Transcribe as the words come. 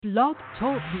Blog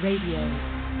Talk Radio.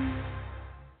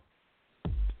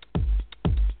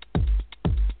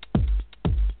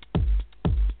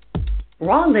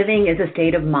 Raw living is a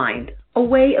state of mind, a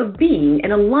way of being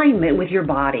in alignment with your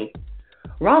body.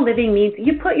 Raw living means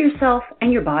you put yourself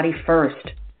and your body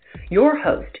first. Your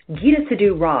host, Geeta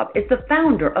Sidhu Rob, is the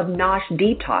founder of Nosh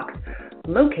Detox,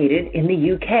 located in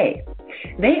the UK.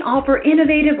 They offer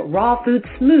innovative raw food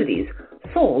smoothies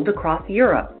sold across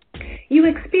Europe. You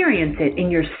experience it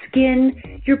in your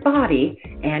skin, your body,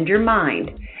 and your mind.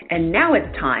 And now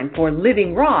it's time for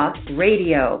Living Raw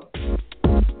Radio.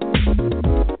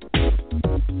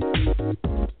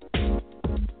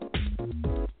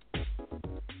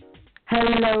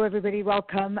 Hello, everybody.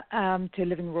 Welcome to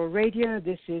Living Raw Radio.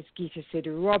 This is Geeta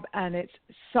Sidhu Rob, and it's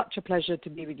such a pleasure to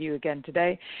be with you again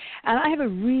today. And I have a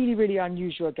really, really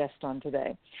unusual guest on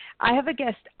today. I have a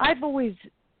guest. I've always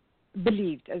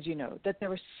believed, as you know, that there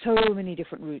are so many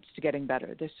different routes to getting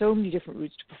better. There's so many different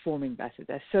routes to performing better.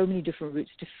 There's so many different routes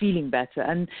to feeling better.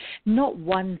 And not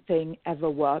one thing ever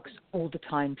works all the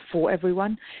time for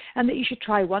everyone. And that you should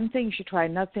try one thing, you should try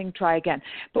another thing, try again.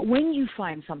 But when you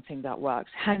find something that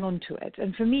works, hang on to it.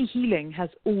 And for me, healing has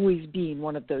always been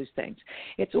one of those things.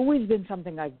 It's always been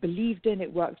something I've believed in.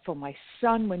 It worked for my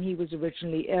son when he was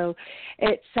originally ill.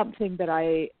 It's something that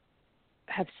I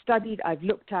have studied, I've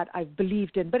looked at, I've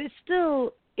believed in, but it's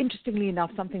still, interestingly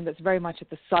enough, something that's very much at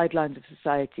the sidelines of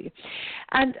society.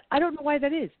 And I don't know why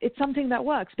that is. It's something that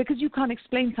works. Because you can't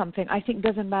explain something, I think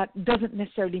doesn't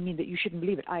necessarily mean that you shouldn't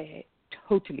believe it. I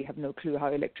totally have no clue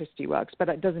how electricity works, but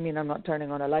that doesn't mean I'm not turning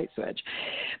on a light switch.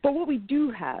 But what we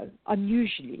do have,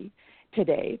 unusually,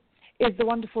 today, is the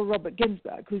wonderful Robert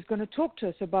Ginsburg, who's going to talk to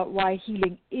us about why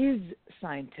healing is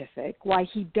scientific, why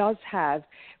he does have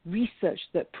research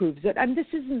that proves it. And this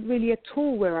isn't really at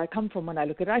all where I come from when I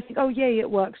look at it. I think, oh, yay, it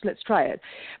works, let's try it.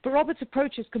 But Robert's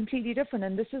approach is completely different,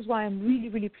 and this is why I'm really,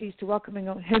 really pleased to welcome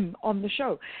him on the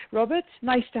show. Robert,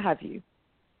 nice to have you.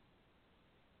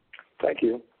 Thank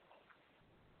you.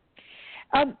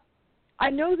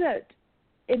 I know that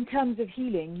in terms of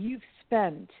healing, you've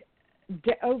spent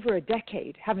over a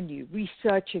decade, haven't you,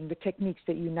 researching the techniques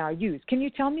that you now use. Can you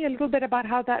tell me a little bit about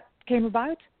how that came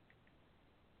about?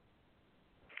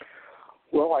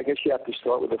 Well, I guess you have to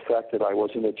start with the fact that I was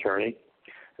an attorney.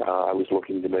 I was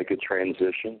looking to make a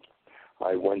transition.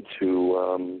 I went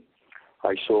to,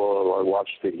 I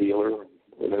watched the healer,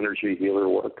 an energy healer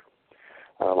work.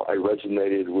 I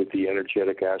resonated with the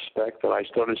energetic aspect, and I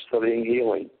started studying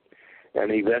healing.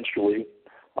 And eventually,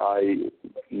 I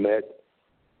met,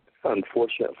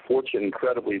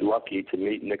 incredibly lucky to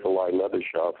meet Nikolai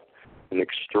Levashov, an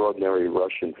extraordinary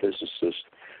Russian physicist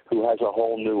who has a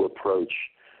whole new approach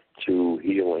to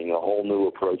healing, a whole new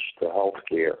approach to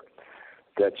healthcare.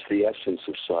 That's the essence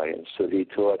of science that he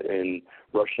taught in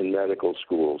Russian medical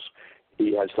schools.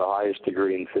 He has the highest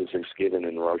degree in physics given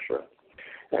in Russia.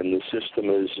 And the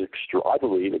system is, I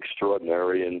believe,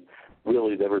 extraordinary and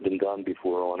really never been done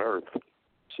before on Earth.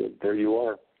 So there you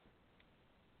are.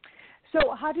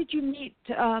 So how did you meet,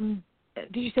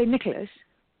 did you say Nicholas?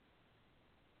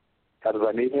 How did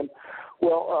I meet him?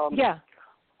 Well, yeah.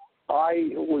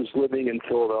 I was living in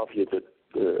Philadelphia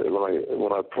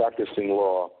when I was practicing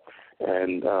law,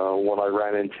 and when I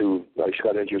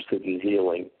got interested in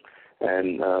healing,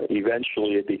 and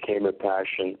eventually it became a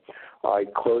passion. I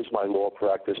closed my law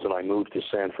practice and I moved to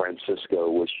San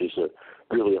Francisco, which is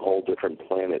really a whole different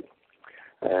planet.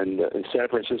 And in San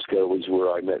Francisco was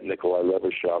where I met Nikolai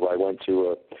Levashov. I went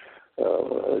to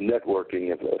a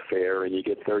networking affair, and you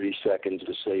get 30 seconds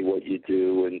to say what you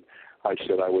do. And I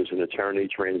said I was an attorney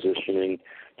transitioning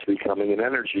to becoming an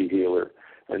energy healer.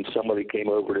 And somebody came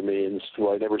over to me, and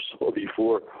who I never saw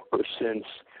before or since,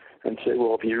 and said,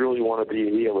 well, if you really want to be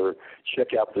a healer,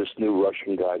 check out this new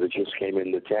Russian guy that just came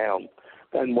into town.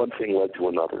 And one thing led to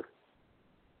another.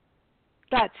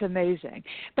 That's amazing.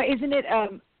 But isn't it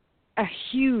a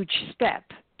huge step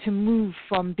to move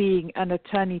from being an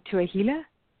attorney to a healer?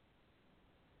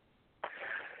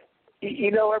 You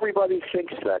know, everybody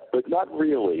thinks that, but not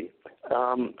really.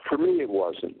 For me, it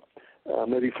wasn't.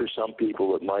 Maybe for some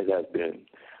people it might have been.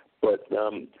 But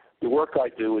the work I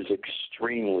do is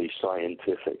extremely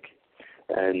scientific,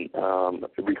 and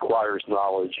it requires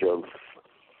knowledge of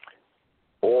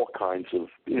all kinds of,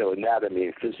 anatomy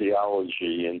and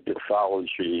physiology and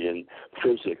pathology and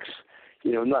physics.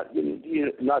 Not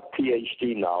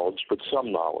PhD knowledge, but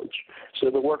some knowledge. So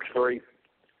the work's very,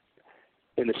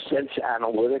 in a sense,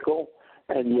 analytical,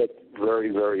 and yet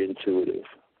very, very intuitive.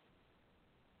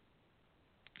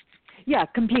 Yeah,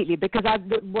 completely. Because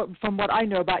from what I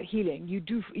know about healing,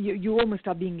 you almost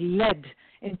are being led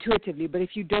intuitively. But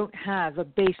if you don't have a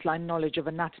baseline knowledge of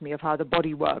anatomy, of how the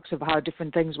body works, of how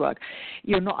different things work,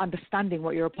 you're not understanding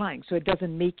what you're applying. So it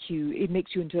doesn't make you. It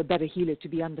makes you into a better healer to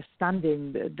be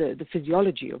understanding the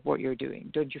physiology of what you're doing.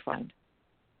 Don't you find?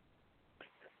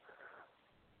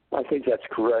 I think that's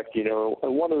correct. And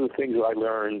one of the things that I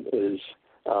learned is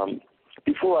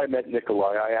before I met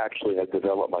Nikolai, I actually had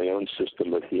developed my own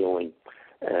system of healing,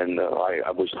 and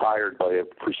I was hired by a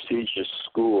prestigious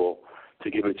school to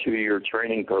give a 2-year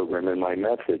training program in my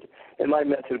method. And my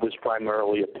method was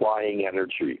primarily applying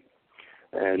energy,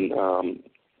 and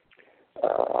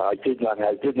I did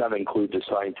not include the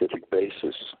scientific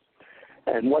basis.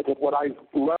 And what I've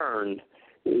learned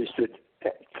is that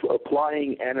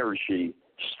applying energy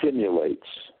stimulates,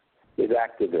 it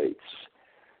activates,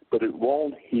 but it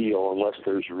won't heal unless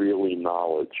there's really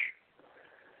knowledge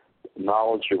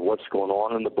of what's going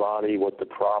on in the body, what the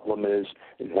problem is,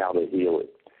 and how to heal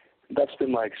it. That's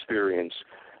been my experience,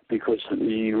 because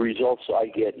the results I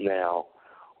get now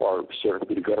are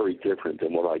certainly very different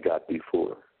than what I got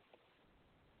before.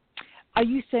 Are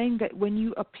you saying that when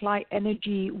you apply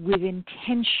energy with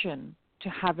intention to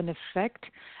have an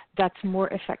effect, that's more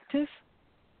effective?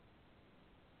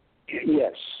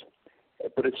 Yes,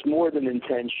 but it's more than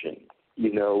intention.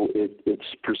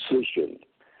 It's precision.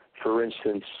 For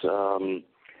instance,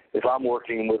 if I'm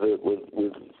working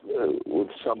with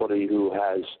somebody who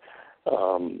has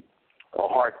a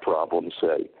heart problem,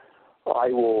 say,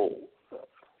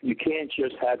 you can't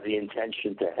just have the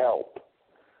intention to help.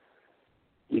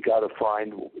 You got to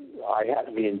find, I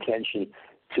have the intention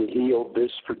to heal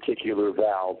this particular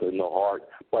valve in the heart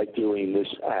by doing this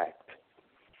act.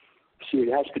 See,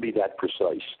 it has to be that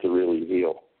precise to really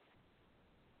heal.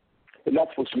 And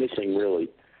that's what's missing, really,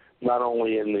 not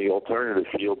only in the alternative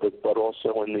field, but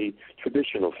also in the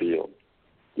traditional field,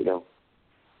 So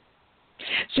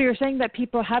you're saying that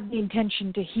people have the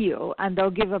intention to heal, and they'll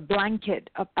give a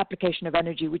blanket application of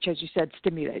energy, which, as you said,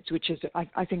 stimulates, which is,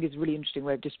 I think, is a really interesting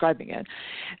way of describing it.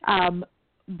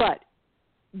 But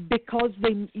because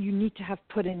you need to have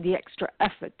put in the extra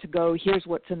effort to go, here's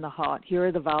what's in the heart, here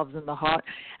are the valves in the heart,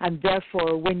 and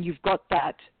therefore when you've got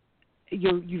that,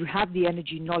 you have the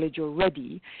energy knowledge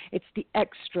already. It's the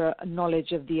extra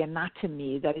knowledge of the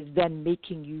anatomy that is then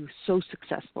making you so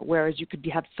successful, whereas you could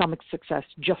have some success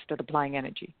just at applying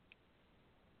energy.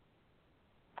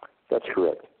 That's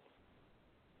correct.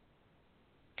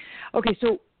 Okay,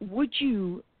 so would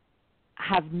you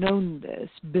have known this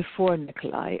before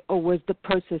Nikolai, or was the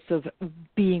process of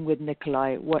being with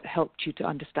Nikolai what helped you to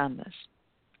understand this?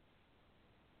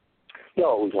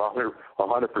 No, it was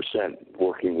 100%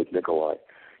 working with Nikolai.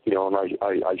 And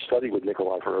I studied with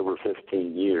Nikolai for over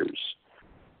 15 years,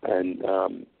 and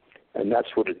that's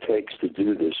what it takes to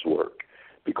do this work.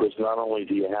 Because not only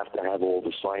do you have to have all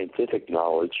the scientific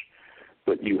knowledge,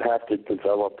 but you have to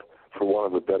develop, for want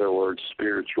of a better word,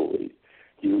 spiritually.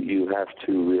 You have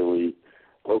to really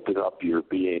open up your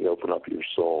being, open up your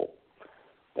soul.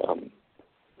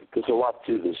 There's a lot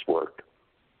to this work.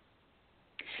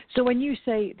 So when you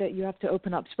say that you have to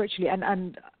open up spiritually,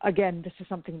 and again, this is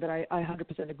something that I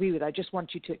 100% agree with, I just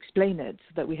want you to explain it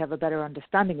so that we have a better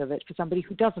understanding of it for somebody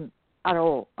who doesn't at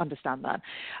all understand that.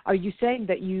 Are you saying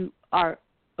that you are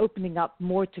opening up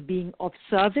more to being of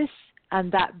service, and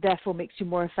that therefore makes you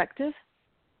more effective?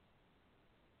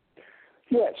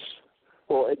 Yes.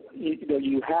 Well,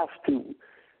 you have to,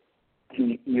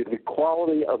 the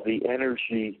quality of the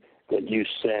energy that you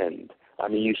send,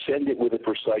 you send it with a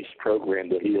precise program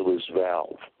to heal this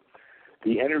valve.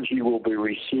 The energy will be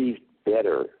received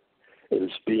better if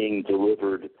it's being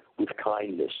delivered with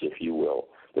kindness, if you will.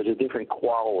 There's a different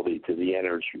quality to the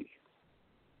energy.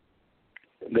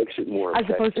 It makes it more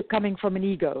effective. As opposed to coming from an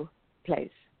ego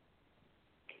place.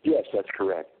 Yes, that's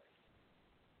correct.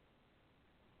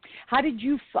 How did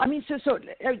you,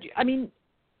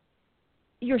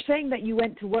 you're saying that you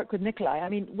went to work with Nikolai.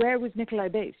 Where was Nikolai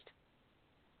based?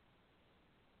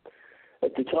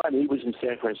 At the time, he was in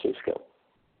San Francisco.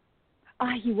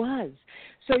 He was.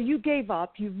 So you gave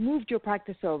up, you've moved your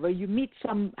practice over, you meet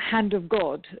some hand of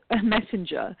God, a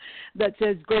messenger, that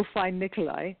says, go find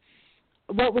Nikolai.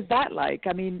 What was that like?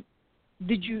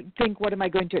 Did you think, what am I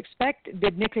going to expect?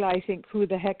 Did Nikolai think, who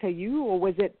the heck are you? Or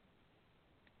was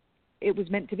it was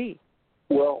meant to be?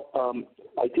 Well,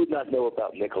 I did not know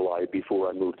about Nikolai before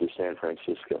I moved to San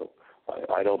Francisco.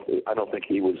 I don't think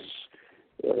he was.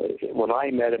 When I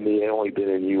met him, he had only been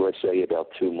in USA about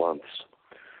 2 months,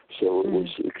 so it was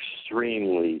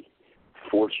extremely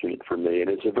fortunate for me, and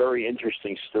it's a very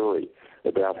interesting story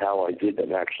about how I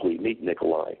didn't actually meet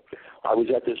Nikolai. I was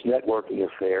at this networking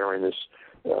affair, and this,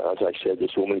 as I said,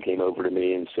 this woman came over to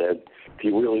me and said, if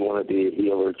you really want to be a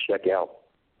healer, check out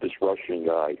this Russian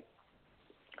guy.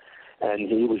 And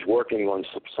he was working on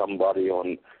somebody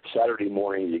on Saturday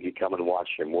morning. You could come and watch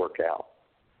him work out.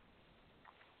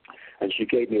 And she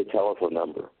gave me a telephone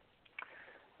number.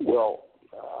 Well,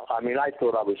 I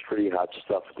thought I was pretty hot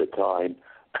stuff at the time.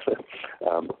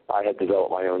 I had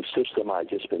developed my own system. I had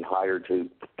just been hired to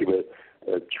give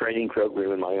a training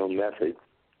program in my own method.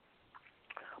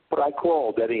 But I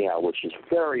called anyhow, which is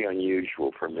very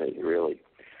unusual for me, really.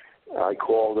 I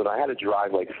called, and I had to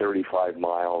drive like 35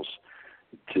 miles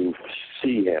to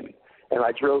see him. And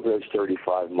I drove those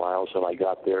 35 miles, and I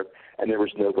got there, and there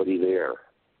was nobody there.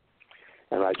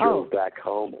 And I drove back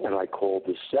home, and I called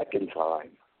the second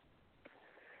time.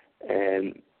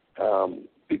 And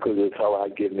because the fellow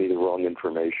had given me the wrong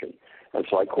information. And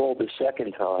so I called the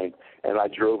second time, and I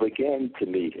drove again to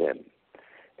meet him.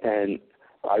 And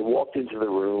I walked into the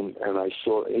room, and I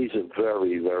saw he's a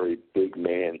very, very big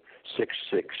man,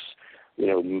 6'6",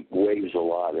 weighs a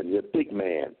lot, and he's a big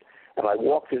man. And I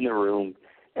walked in the room,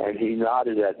 and he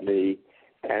nodded at me,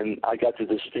 and I got the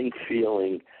distinct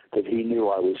feeling that he knew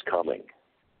I was coming.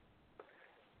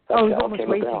 He was almost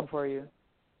waiting for you.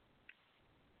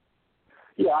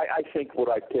 Yeah, I think what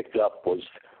I picked up was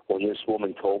when this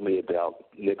woman told me about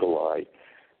Nikolai,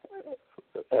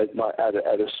 at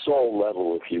a soul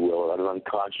level, if you will, at an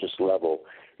unconscious level,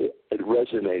 it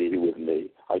resonated with me.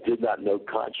 I did not know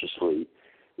consciously,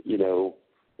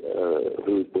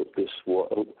 who this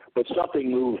was, but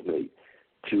something moved me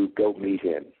to go meet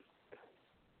him.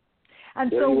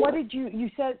 And so what did you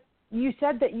said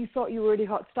that you thought you were really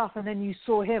hot stuff, and then you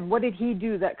saw him. What did he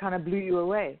do that kind of blew you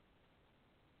away?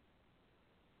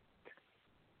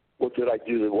 What did I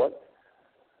do to what?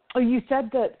 Oh, you said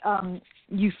that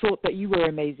you thought that you were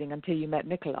amazing until you met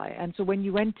Nikolai. And so when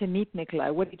you went to meet Nikolai,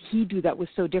 what did he do that was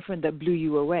so different that blew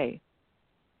you away?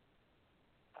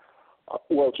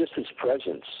 Well, just his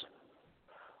presence.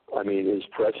 His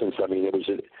presence, it was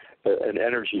an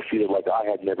energy field like I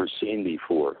had never seen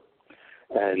before.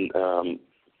 And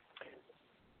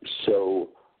so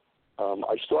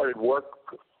I started work.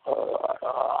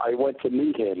 I went to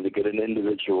meet him to get an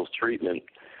individual's treatment,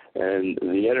 and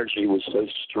the energy was so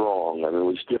strong. It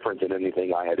was different than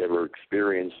anything I had ever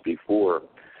experienced before.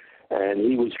 And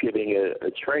he was giving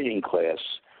a training class,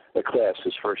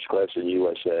 his first class in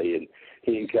USA, and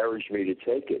he encouraged me to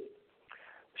take it.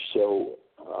 So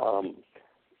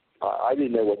I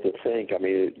didn't know what to think.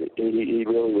 He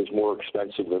really was more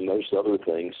expensive than most other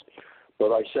things.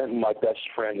 But I sent my best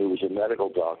friend, who was a medical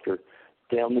doctor,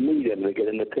 down to meet him to get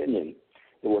an opinion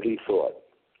of what he thought.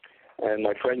 And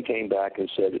my friend came back and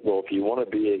said, well, if you want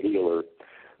to be a healer,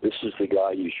 this is the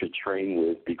guy you should train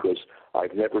with, because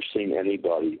I've never seen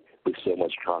anybody with so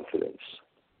much confidence.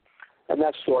 And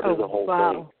that started the whole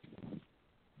thing.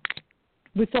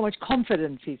 With so much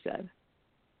confidence, he said.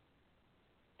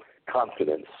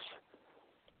 Confidence.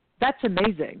 That's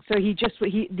amazing. So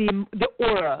the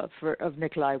aura of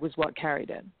Nikolai was what carried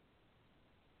him.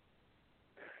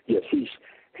 Yes, he's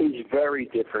very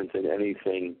different than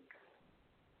anything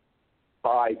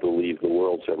I believe the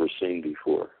world's ever seen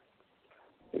before.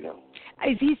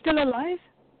 Is he still alive?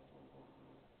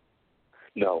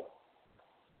 No.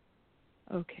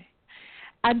 Okay.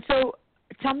 And so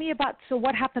tell me so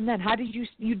what happened then? How did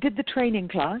you did the training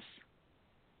class?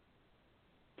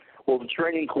 Well, the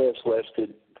training class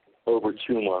lasted over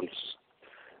 2 months,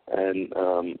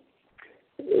 and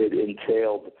it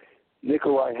entailed,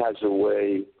 Nikolai has a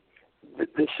way,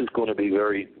 this is going to be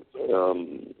very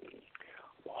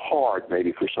hard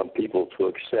maybe for some people to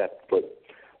accept, but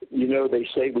they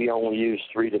say we only use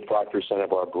 3 to 5%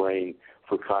 of our brain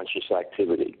for conscious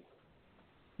activity.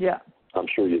 Yeah. I'm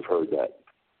sure you've heard that.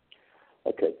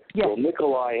 Okay. Yeah. Well,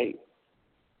 Nikolai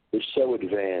is so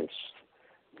advanced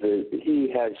that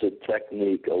he has a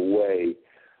technique, a way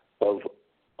of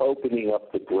opening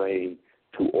up the brain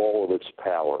to all of its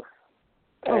power.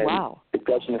 And wow. It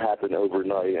doesn't happen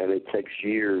overnight, and it takes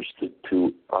years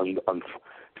to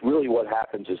really what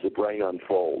happens is the brain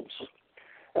unfolds.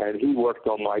 And he worked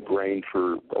on my brain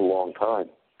for a long time.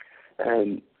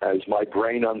 And as my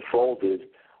brain unfolded,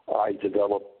 I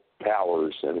developed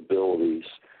powers and abilities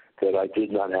that I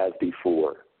did not have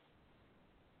before.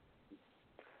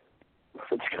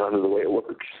 It's kind of the way it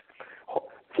works.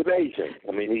 It's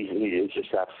amazing. He is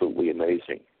just absolutely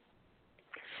amazing.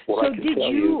 What I can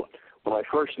tell you, when I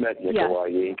first met Nikolai,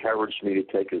 he encouraged me to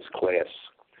take his class.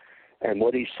 And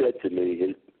what he said to me,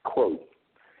 his quote,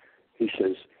 he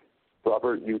says,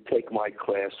 Robert, you take my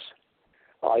class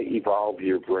I evolve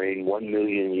your brain 1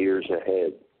 million years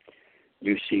ahead.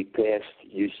 You see past,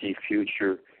 you see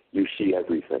future, you see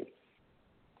everything.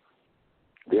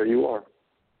 There you are.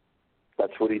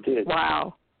 That's what he did.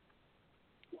 Wow.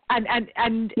 And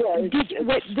Yeah,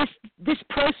 this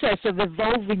process of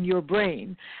evolving your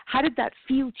brain, how did that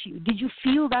feel to you? Did you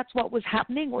feel that's what was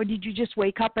happening, or did you just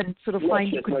wake up and sort of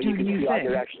find you could do new things? I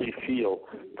could actually feel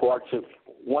parts of,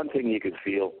 one thing you could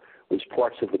feel was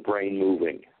parts of the brain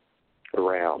moving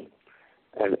around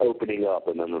and opening up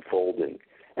and then unfolding.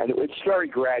 And it's very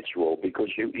gradual because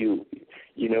the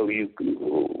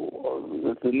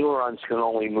neurons can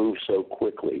only move so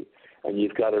quickly, and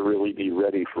you've got to really be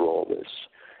ready for all this.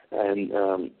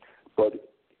 And but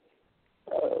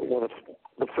one of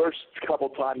the first couple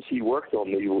times he worked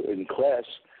on me in class,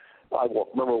 I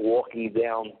remember walking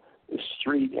down the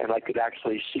street and I could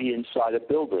actually see inside a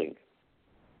building,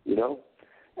 you know.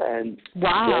 And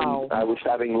wow. Then I was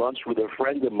having lunch with a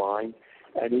friend of mine,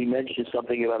 and he mentioned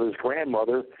something about his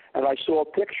grandmother, and I saw a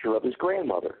picture of his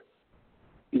grandmother,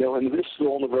 you know. And this is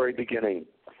all in the very beginning,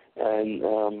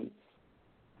 and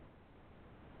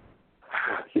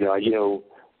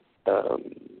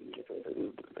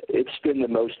it's been the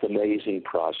most amazing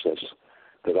process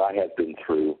that I have been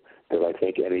through that I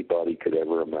think anybody could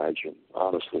ever imagine,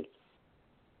 honestly.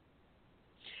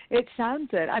 It sounds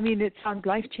it. I mean, it sounds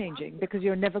life-changing because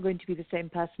you're never going to be the same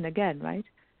person again, right?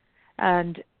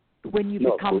 And when you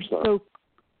become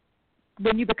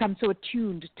so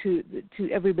attuned to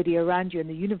everybody around you and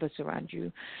the universe around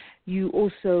you, you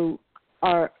also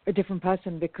are a different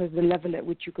person because the level at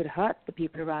which you could hurt the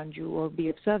people around you or be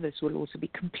of service will also be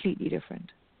completely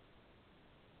different.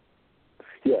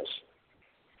 Yes.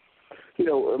 You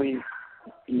know, I mean,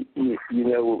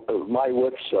 my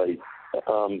website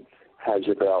has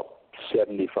about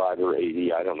 75 or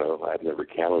 80, I don't know, I've never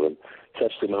counted them,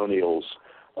 testimonials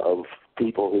of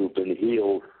people who've been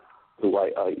healed, who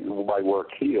my work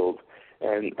healed,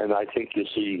 and I think you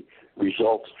see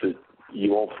results that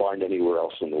you won't find anywhere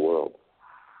else in the world.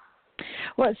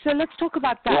 Well, so let's talk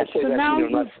about that. I say so that, now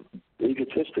not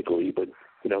egotistically, but,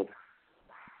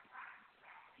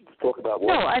 talk about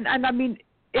what? No, and I mean,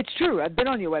 it's true. I've been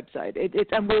on your website.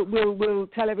 And we'll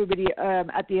tell everybody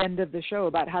at the end of the show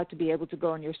about how to be able to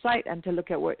go on your site and to look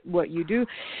at what you do.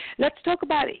 Let's talk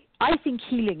about it. I think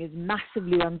healing is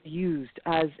massively underused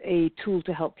as a tool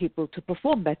to help people to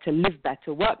perform better, live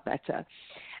better, work better.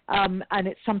 And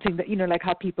it's something that, like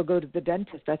how people go to the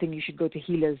dentist. I think you should go to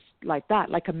healers like that,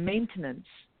 like a maintenance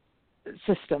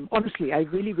system. Honestly, I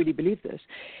really, really believe this.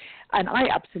 And I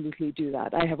absolutely do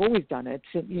that. I have always done it.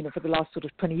 For the last sort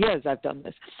of 20 years I've done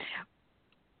this.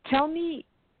 Tell me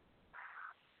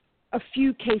a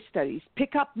few case studies.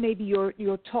 Pick up maybe your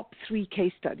top 3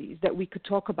 case studies that we could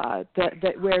talk about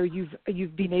that where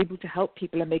you've been able to help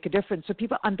people and make a difference so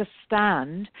people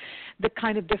understand the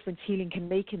kind of difference healing can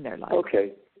make in their life.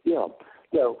 Okay. Yeah.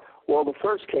 No. Well, the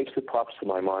first case that pops to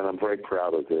my mind, I'm very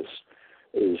proud of this,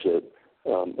 is a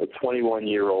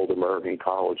 21-year-old American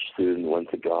college student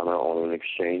went to Ghana on an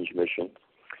exchange mission.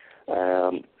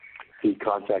 He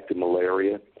contracted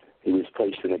malaria. He was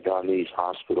placed in a Ghanese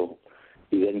hospital.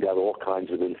 He then got all kinds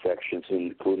of infections,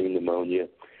 including pneumonia.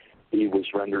 He was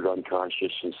rendered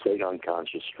unconscious and stayed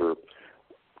unconscious for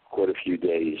quite a few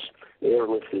days.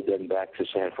 Airlifted then back to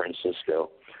San Francisco,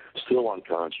 still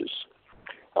unconscious.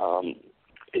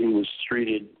 He was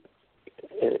treated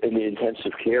in the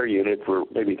intensive care unit for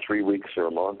maybe 3 weeks or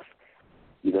a month,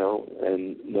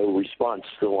 and no response,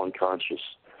 still unconscious.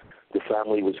 The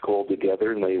family was called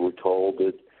together, and they were told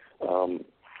that,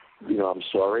 I'm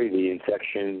sorry, the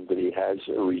infection that he has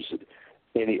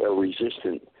are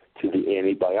resistant to the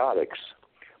antibiotics,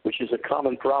 which is a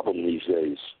common problem these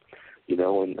days,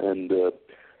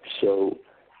 so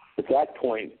at that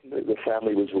point, the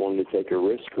family was willing to take a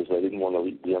risk because they didn't want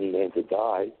the young man to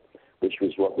die, which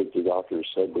was what the doctors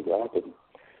said would happen.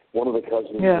 One of the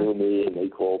cousins knew me, and they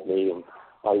called me, and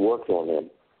I worked on him.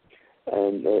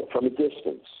 And from a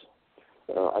distance,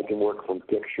 I can work from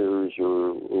pictures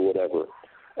or whatever.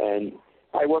 And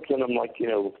I worked on him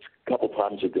a couple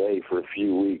times a day for a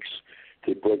few weeks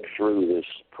to break through this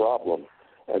problem.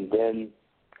 And then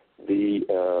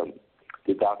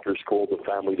the doctors called the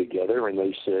family together, and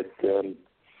they said,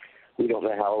 we don't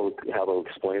know how to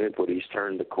explain it, but he's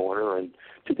turned the corner, and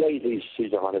today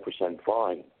he's 100%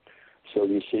 fine. So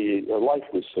you see, a life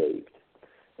was saved.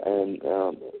 And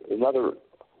another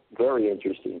very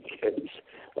interesting case,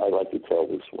 I like to tell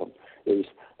this one, is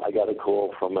I got a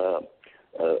call from a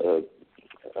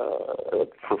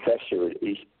professor at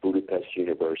East Budapest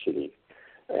University,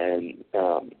 and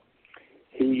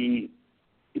he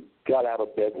got out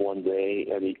of bed one day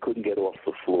and he couldn't get off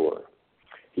the floor.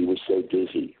 He was so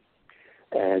dizzy.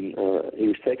 And he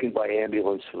was taken by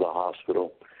ambulance to the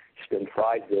hospital. He spent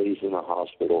 5 days in the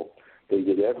hospital. They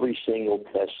did every single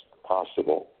test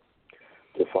possible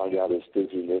to find out his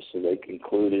dizziness, and they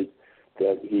concluded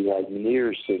that he had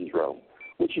Meniere's syndrome,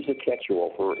 which is a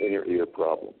catch-all for an inner ear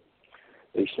problem.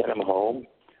 They sent him home.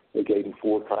 They gave him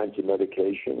 4 kinds of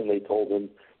medication, and they told him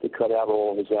to cut out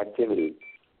all his activity.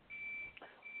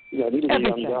 He was a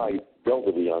young guy,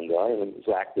 relatively young guy, and was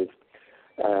active.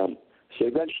 So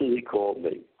eventually he called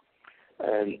me.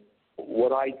 And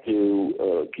what I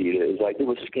do, Gita, is I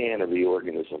do a scan of the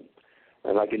organism.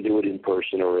 And I can do it in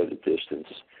person or at a distance.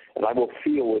 And I will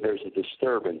feel where there's a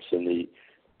disturbance in the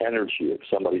energy of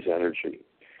somebody's energy.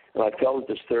 And I felt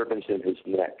a disturbance in his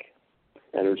neck,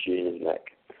 energy in his neck.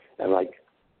 And I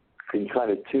can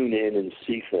kind of tune in and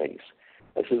see things.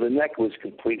 And so the neck was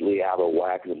completely out of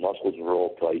whack. The muscles were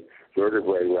all tight.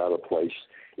 Vertebrae were out of place.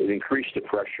 It increased the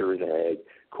pressure in the head,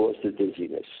 caused the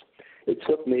dizziness. It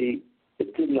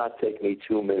did not take me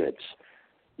 2 minutes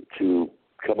to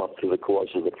come up to the cause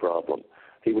of the problem.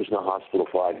 He was in the hospital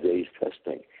 5 days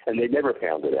testing, and they never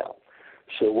found it out.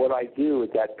 So what I do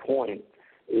at that point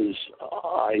is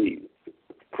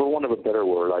for want of a better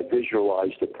word, I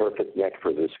visualize the perfect neck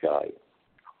for this guy.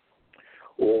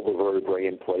 All the vertebrae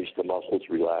in place, the muscles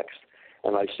relaxed,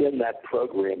 and I send that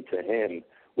program to him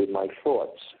with my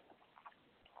thoughts.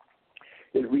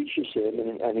 It reaches him,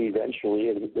 and eventually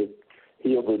it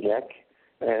healed the neck,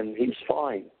 and he's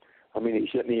fine. I mean, he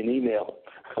sent me an email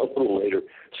a little later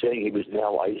saying he was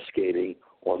now ice skating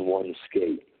on one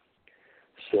skate.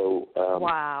 So,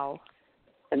 wow.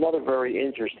 Another very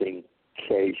interesting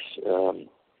case.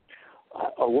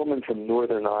 A woman from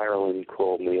Northern Ireland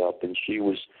called me up, and she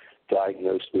was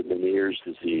diagnosed with Meniere's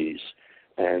disease,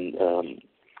 and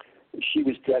she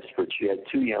was desperate. She had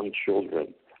 2 young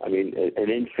children. I mean, an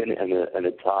infant and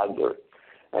a toddler,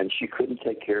 and she couldn't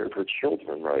take care of her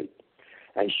children right.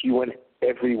 And she went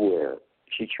everywhere.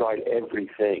 She tried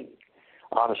everything,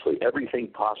 honestly, everything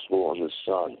possible in the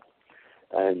sun,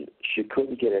 and she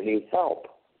couldn't get any help.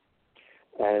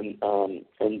 And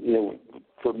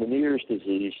for Meniere's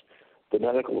disease, the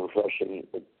medical profession,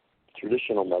 the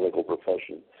traditional medical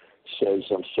profession, says,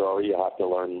 "I'm sorry, you have to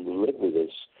learn to live with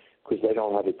this," because they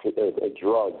don't have a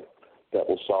drug that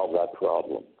will solve that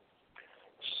problem.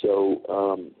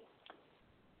 So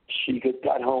she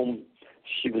got home.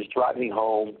 She was driving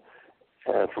home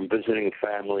from visiting a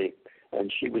family,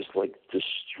 and she was like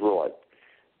distraught.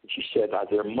 She said,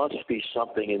 "There must be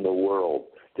something in the world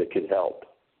that could help."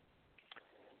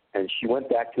 And she went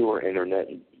back to her internet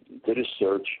and did a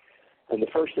search, and the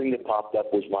first thing that popped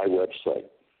up was my website.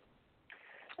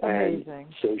 Amazing.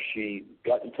 And so she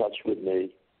got in touch with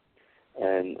me,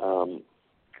 and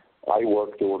I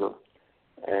worked on her,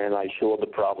 and I saw the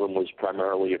problem was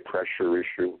primarily a pressure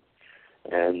issue,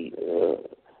 and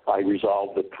I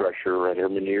resolved the pressure, and her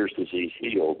Meniere's disease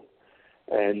healed.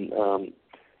 And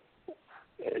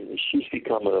she's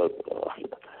become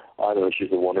I don't know,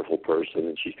 she's a wonderful person,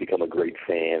 and she's become a great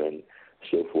fan and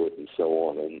so forth and so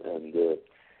on. And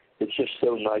it's just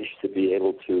so nice to be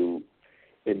able to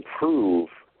improve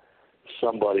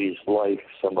somebody's life,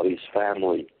 somebody's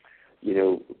family.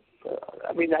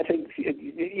 I mean, I think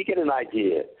you get an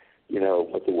idea,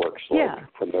 what the work's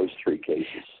like from those 3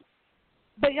 cases.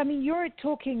 But, I mean, you're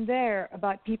talking there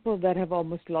about people that have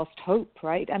almost lost hope,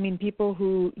 right? I mean, people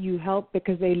who you help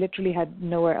because they literally had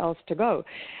nowhere else to go.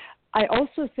 I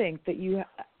also think that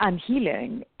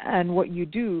healing and what you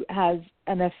do has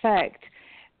an effect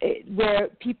where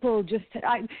people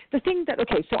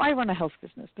so I run a health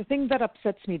business. The thing that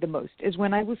upsets me the most is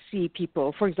when I will see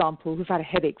people, for example, who've had a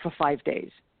headache for 5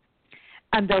 days,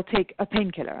 and they'll take a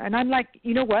painkiller. And I'm like,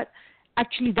 you know what?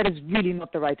 Actually, that is really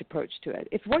not the right approach to it.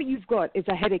 If what you've got is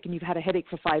a headache and you've had a headache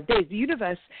for 5 days, the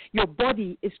universe, your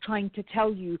body is trying to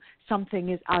tell you something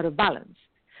is out of balance.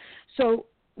 So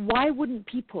why wouldn't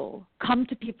people come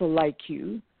to people like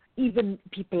you, even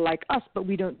people like us, but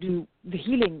we don't do the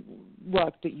healing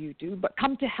work that you do, but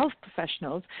come to health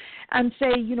professionals and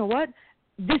say, you know what,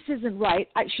 this isn't right,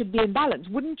 I should be in balance.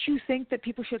 Wouldn't you think that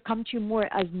people should come to you more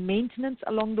as maintenance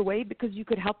along the way because you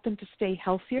could help them to stay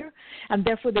healthier and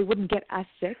therefore they wouldn't get as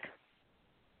sick?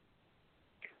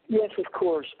 Yes, of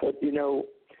course, but,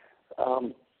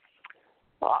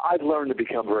 I've learned to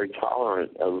become very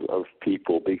tolerant of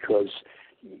people because,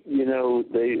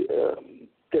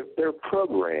 they're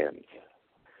programmed.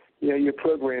 You're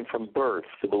programmed from birth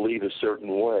to believe a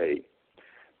certain way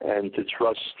and to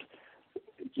trust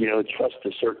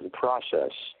a certain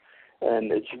process.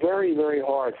 And it's very, very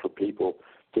hard for people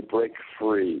to break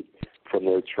free from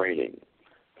their training.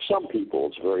 Some people,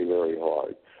 it's very, very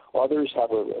hard. Others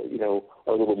have are a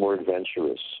little more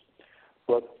adventurous.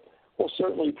 But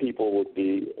certainly people would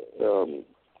be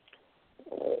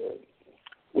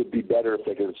better if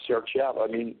they could search out. I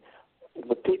mean,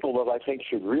 the people that I think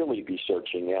should really be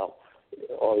searching out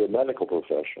are the medical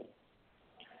profession.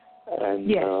 And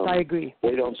yes, I agree.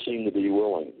 They don't seem to be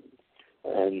willing,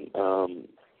 and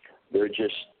they're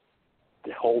just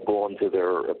hold on to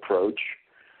their approach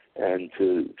and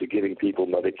to giving people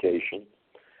medication,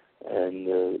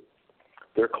 and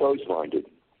they're closed-minded.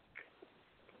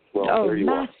 Well, there you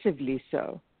massively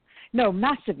so. No,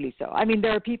 massively so. I mean,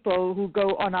 there are people who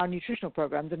go on our nutritional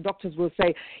programs, and doctors will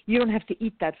say, you don't have to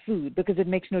eat that food because it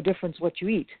makes no difference what you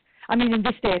eat. I mean, in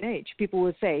this day and age, people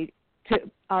will say to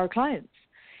our clients,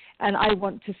 and I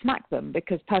want to smack them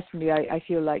because personally I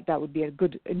feel like that would be a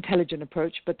good, intelligent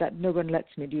approach, but that no one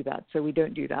lets me do that, so we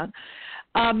don't do that.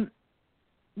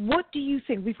 What do you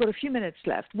think? We've got a few minutes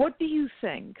left. What do you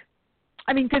think?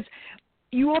 I mean, because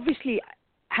you obviously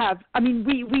have, I mean,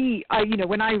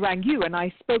 when I rang you and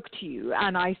I spoke to you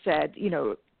and I said,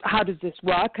 how does this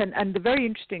work? And the very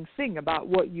interesting thing about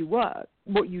what you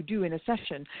do in a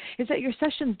session is that your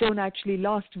sessions don't actually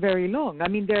last very long. I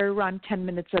mean, they're around 10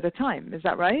 minutes at a time. Is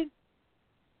that right?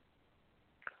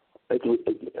 At the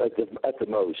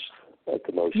most,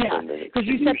 yeah, 10 minutes. Because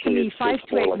you said to me 5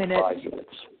 to 8 minutes. 5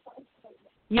 minutes.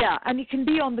 Yeah, and it can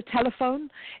be on the telephone,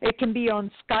 it can be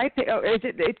on Skype,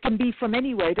 it can be from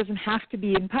anywhere. It doesn't have to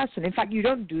be in person. In fact, you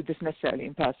don't do this necessarily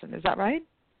in person. Is that right?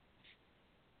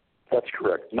 That's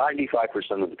correct.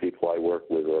 95% of the people I work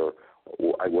with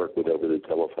over the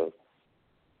telephone.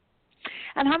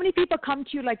 And how many people come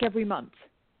to you like every month?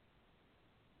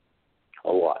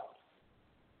 A lot.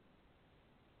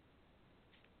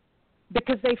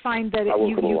 Because they find that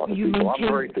you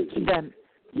maintain them.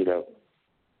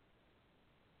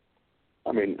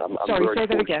 I mean, I'm Sorry, very say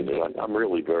that again. fortunate. I'm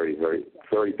really very, very,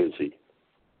 very busy.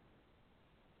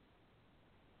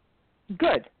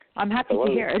 Good. I'm happy to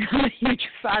hear it. I'm a huge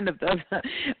fan of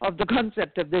the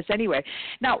concept of this anyway.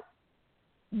 Now,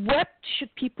 what should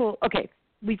people, okay,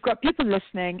 we've got people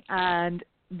listening and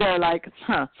they're like,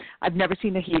 I've never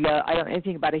seen a healer. I don't know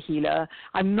anything about a healer.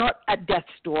 I'm not at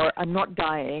death's door. I'm not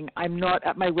dying. I'm not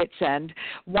at my wit's end.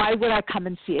 Why would I come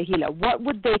and see a healer? What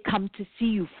would they come to see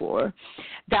you for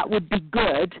that would be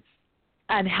good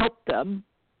and help them?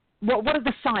 What are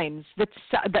the signs that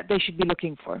they should be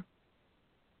looking for?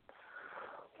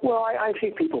 Well, I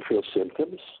think people feel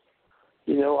symptoms.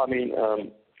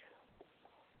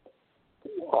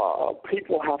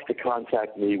 People have to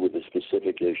contact me with a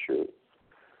specific issue.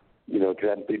 It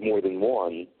can be more than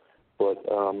one, but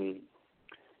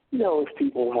if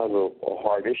people have a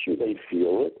heart issue, they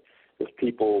feel it. If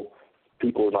people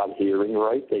are not hearing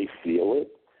right, they feel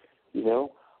it.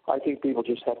 I think people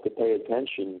just have to pay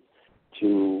attention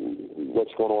to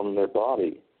what's going on in their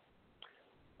body.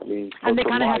 I mean, and they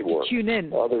kind of have work, to tune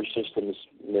in. Other systems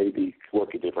maybe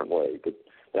work a different way, but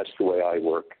that's the way I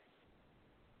work.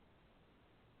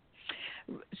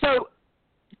 So,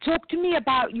 talk to me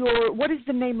about what is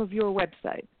the name of your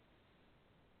website?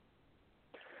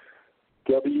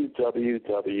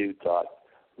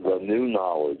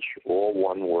 www.thenewknowledge, all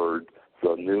one word,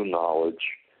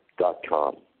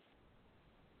 thenewknowledge.com.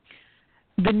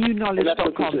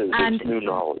 Thenewknowledge.com. And it's new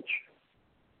knowledge.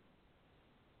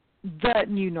 The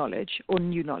new knowledge or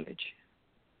new knowledge?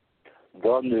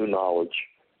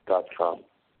 Thenewknowledge.com.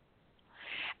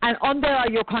 And on there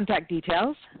are your contact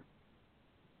details?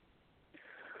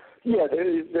 Yeah,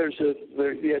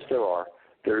 yes, there are.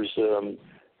 There's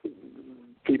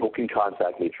people can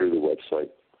contact me through the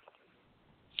website.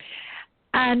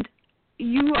 And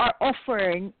you are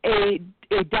offering a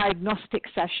diagnostic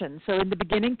session. So in the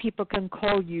beginning, people can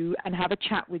call you and have a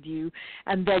chat with you,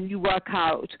 and then you work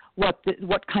out what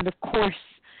kind of course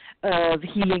of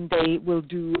healing they will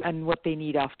do and what they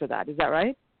need after that. Is that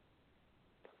right?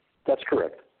 That's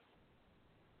correct.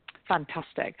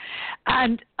 Fantastic.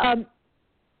 And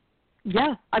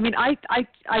yeah, I mean, I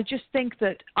just think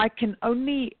that I can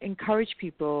only encourage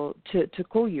people to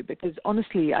call you because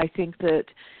honestly, I think that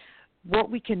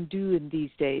what we can do in these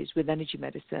days with energy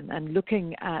medicine and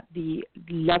looking at the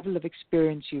level of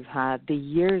experience you've had, the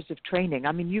years of training.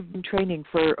 I mean, you've been training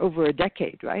for over a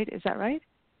decade, right? Is that right?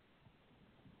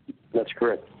 That's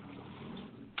correct.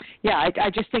 Yeah, I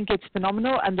just think it's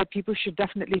phenomenal and that people should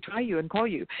definitely try you and call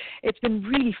you. It's been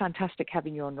really fantastic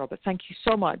having you on, Robert. Thank you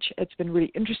so much. It's been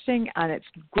really interesting and it's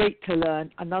great to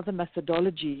learn another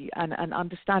methodology and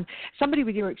understand. Somebody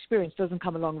with your experience doesn't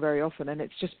come along very often and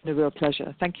it's just been a real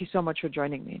pleasure. Thank you so much for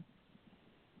joining me.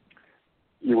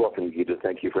 You're welcome, Gita.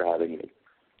 Thank you for having me.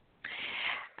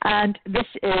 And this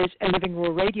is A Living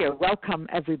Raw Radio. Welcome,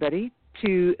 everybody.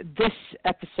 to this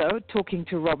episode, talking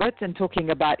to Robert and talking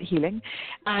about healing.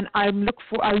 And I look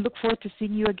forward to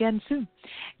seeing you again soon.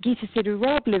 Geeta Sidhu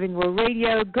Rob, Living Raw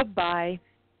Radio. Goodbye.